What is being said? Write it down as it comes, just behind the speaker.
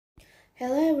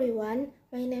Hello everyone,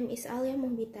 my name is Alia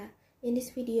Mumbita. In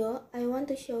this video, I want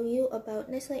to show you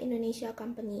about Nestlé Indonesia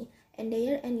company and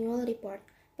their annual report.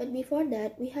 But before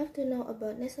that, we have to know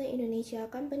about Nestlé Indonesia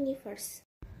company first.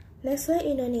 Nestlé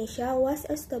Indonesia was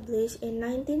established in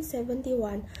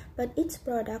 1971, but its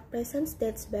product presence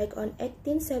dates back on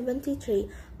 1873.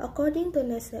 According to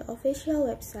Nestlé official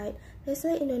website,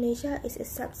 Nestlé Indonesia is a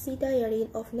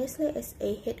subsidiary of Nestlé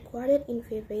SA headquartered in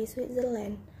Vevey,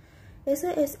 Switzerland.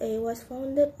 Nestlé SA was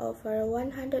founded over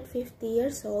 150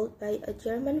 years old by a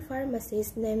German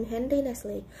pharmacist named Henry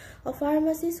Nestlé, a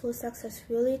pharmacist who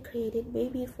successfully created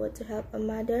baby food to help a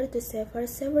mother to save her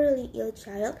severely ill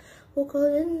child who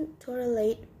couldn't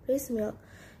tolerate breast milk.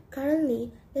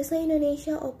 Currently, Nestlé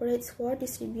Indonesia operates 4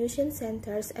 distribution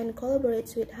centers and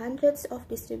collaborates with hundreds of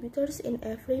distributors in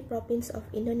every province of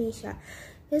Indonesia.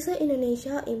 Nestlé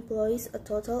Indonesia employs a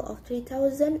total of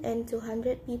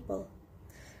 3,200 people.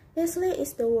 Nestlé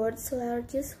is the world's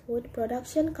largest food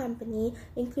production company,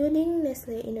 including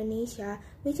Nestlé Indonesia,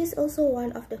 which is also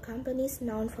one of the companies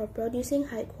known for producing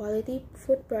high-quality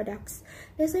food products.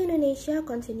 Nestlé Indonesia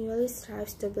continually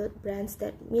strives to build brands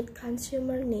that meet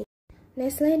consumer needs.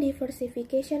 Nestlé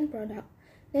diversification product.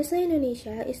 Nestlé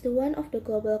Indonesia is the one of the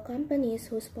global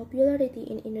companies whose popularity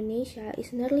in Indonesia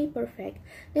is nearly perfect.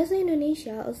 Nestlé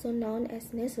Indonesia, also known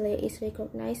as Nestlé, is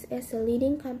recognized as a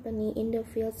leading company in the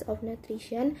fields of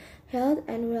nutrition, health,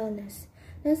 and wellness.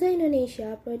 Nestlé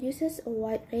Indonesia produces a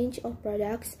wide range of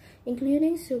products,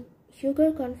 including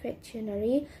sugar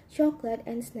confectionery, chocolate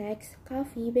and snacks,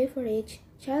 coffee, beverage,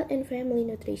 child and family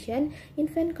nutrition,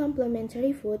 infant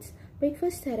complementary foods,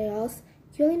 breakfast cereals,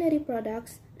 culinary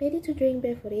products, ready-to-drink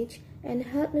beverage, and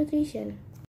health nutrition.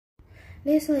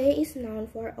 Nestlé is known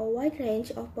for a wide range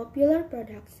of popular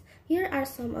products. Here are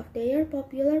some of their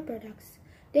popular products.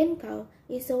 Denkow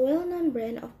is a well-known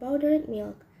brand of powdered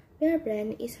milk. Bear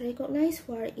Brand is recognized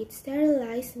for its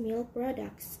sterilized milk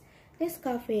products.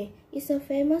 Nescafe is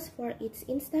famous for its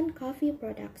instant coffee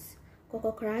products.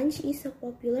 Coco Crunch is a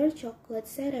popular chocolate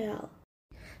cereal.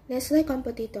 Nestlé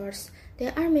competitors.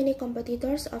 There are many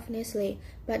competitors of Nestlé,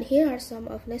 but here are some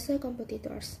of Nestlé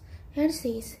competitors.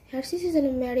 Hershey's. Hershey's is an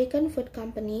American food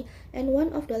company and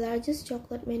one of the largest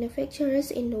chocolate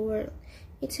manufacturers in the world.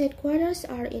 Its headquarters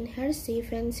are in Hershey,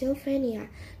 Pennsylvania.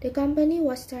 The company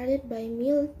was started by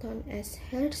Milton S.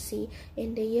 Hershey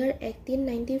in the year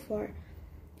 1894.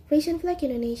 Frisian Flag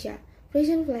Indonesia.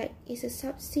 Frisian Flag is a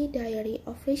subsidiary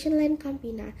of Friesland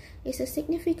Campina, is a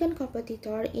significant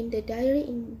competitor in the dairy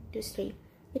industry.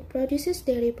 It produces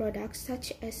dairy products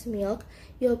such as milk,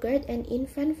 yogurt, and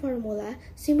infant formula,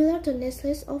 similar to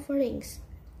Nestlé's offerings.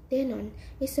 Danone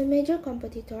is a major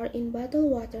competitor in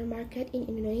bottled water market in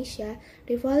Indonesia,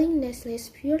 rivaling Nestlé's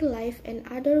Pure Life and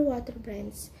other water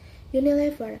brands.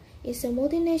 Unilever is a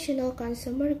multinational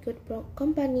consumer goods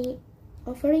company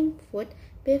offering food,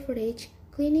 beverage,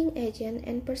 cleaning agent,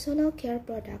 and personal care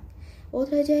product.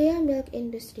 Ultrajaya Milk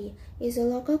Industry is a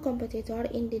local competitor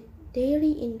in the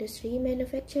dairy industry,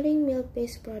 manufacturing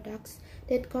milk-based products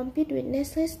that compete with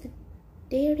Nestlé's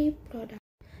dairy products.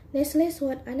 Nestlé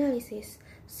SWOT analysis.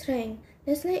 Strength.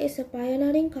 Nestlé is a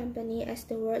pioneering company as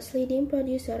the world's leading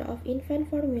producer of infant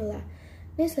formula.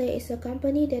 Nestlé is a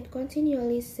company that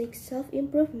continually seeks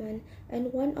self-improvement,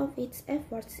 and one of its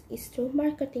efforts is through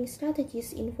marketing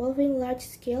strategies involving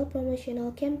large-scale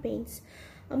promotional campaigns.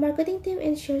 A marketing team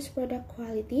ensures product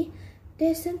quality,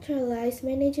 decentralized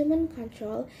management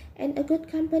control, and a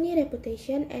good company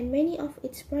reputation, and many of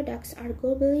its products are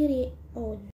globally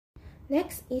owned.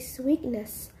 Next is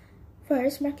weakness.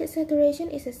 First, market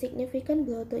saturation is a significant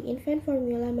blow to infant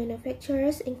formula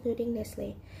manufacturers, including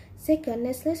Nestlé. Second,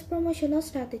 Nestlé's promotional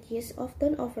strategies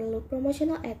often overlook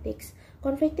promotional ethics,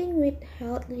 conflicting with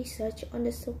health research on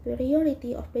the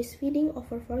superiority of breastfeeding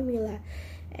over formula.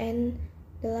 And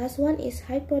the last one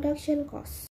is high production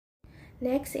costs.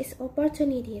 Next is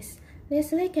opportunities.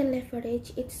 Nestlé can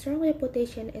leverage its strong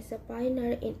reputation as a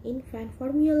pioneer in infant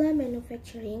formula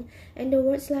manufacturing and the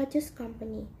world's largest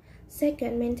company.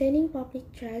 Second, maintaining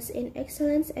public trust in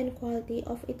excellence and quality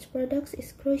of its products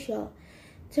is crucial.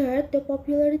 Third, the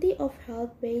popularity of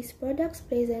health-based products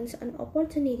presents an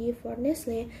opportunity for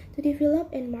Nestlé to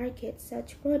develop and market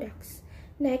such products.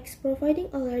 Next, providing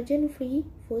allergen-free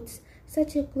foods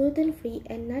such as gluten-free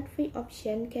and nut-free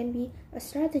option can be a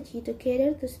strategy to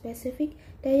cater to specific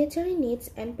dietary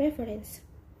needs and preferences.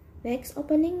 Next,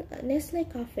 opening Nestlé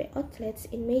cafe outlets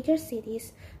in major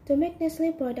cities to make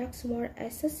Nestlé products more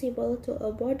accessible to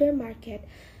a broader market.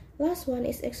 Last one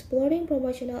is exploring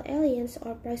promotional alliance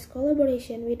or price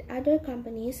collaboration with other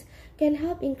companies can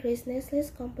help increase Nestlé's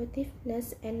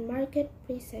competitiveness and market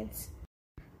presence.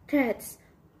 Threats.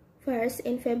 First,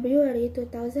 in February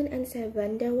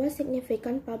 2007, there was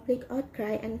significant public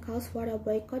outcry and calls for a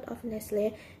boycott of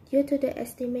Nestlé due to the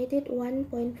estimated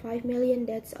 1.5 million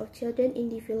deaths of children in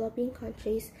developing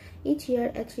countries each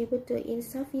year attributed to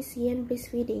insufficient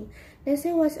breastfeeding.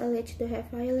 Nestlé was alleged to have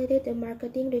violated the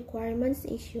marketing requirements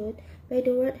issued by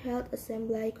the World Health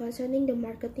Assembly concerning the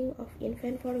marketing of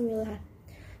infant formula.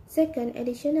 Second,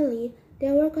 additionally,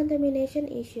 there were contamination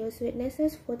issues with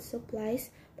Nestlé's food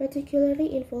supplies,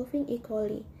 particularly involving E.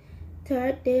 coli.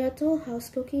 Third, their Toll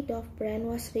House cookie dough brand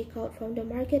was recalled from the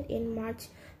market in March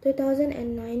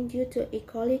 2009 due to E.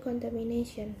 coli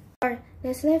contamination. Fourth,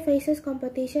 Nestlé faces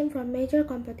competition from major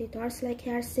competitors like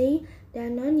Hershey,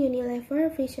 Danone,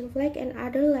 Unilever, Frisian Flag, and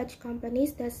other large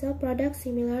companies that sell products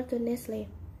similar to Nestlé.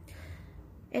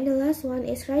 And the last one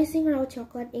is rising raw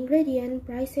chocolate ingredient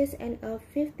prices and a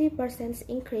 50%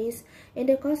 increase in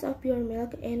the cost of pure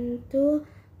milk in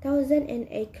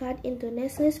 2008 cut into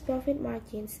Nestlé's profit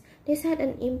margins. This had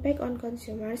an impact on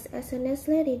consumers as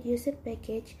Nestlé reduced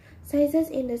package sizes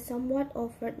in a somewhat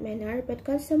overt manner, but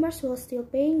consumers were still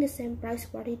paying the same price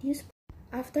for reduced.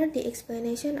 After the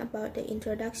explanation about the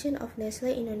introduction of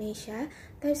Nestlé Indonesia,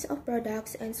 types of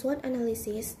products, and SWOT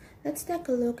analysis, let's take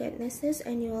a look at Nestlé's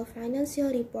annual financial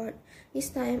report. This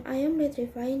time, I am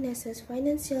retrieving Nestlé's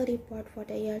financial report for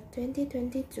the year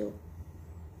 2022.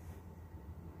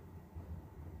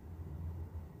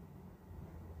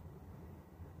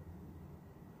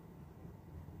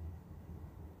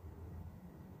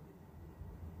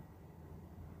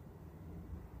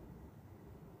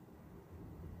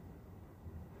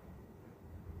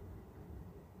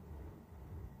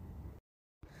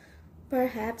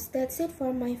 Perhaps that's it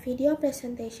for my video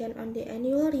presentation on the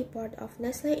annual report of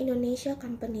Nestlé Indonesia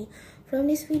Company. From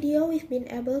this video, we've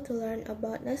been able to learn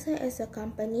about Nestlé as a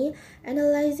company,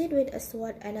 analyze it with a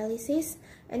SWOT analysis,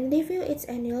 and review its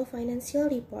annual financial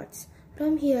reports.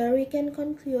 From here, we can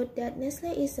conclude that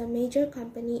Nestlé is a major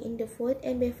company in the food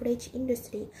and beverage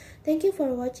industry. Thank you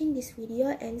for watching this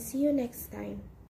video and see you next time.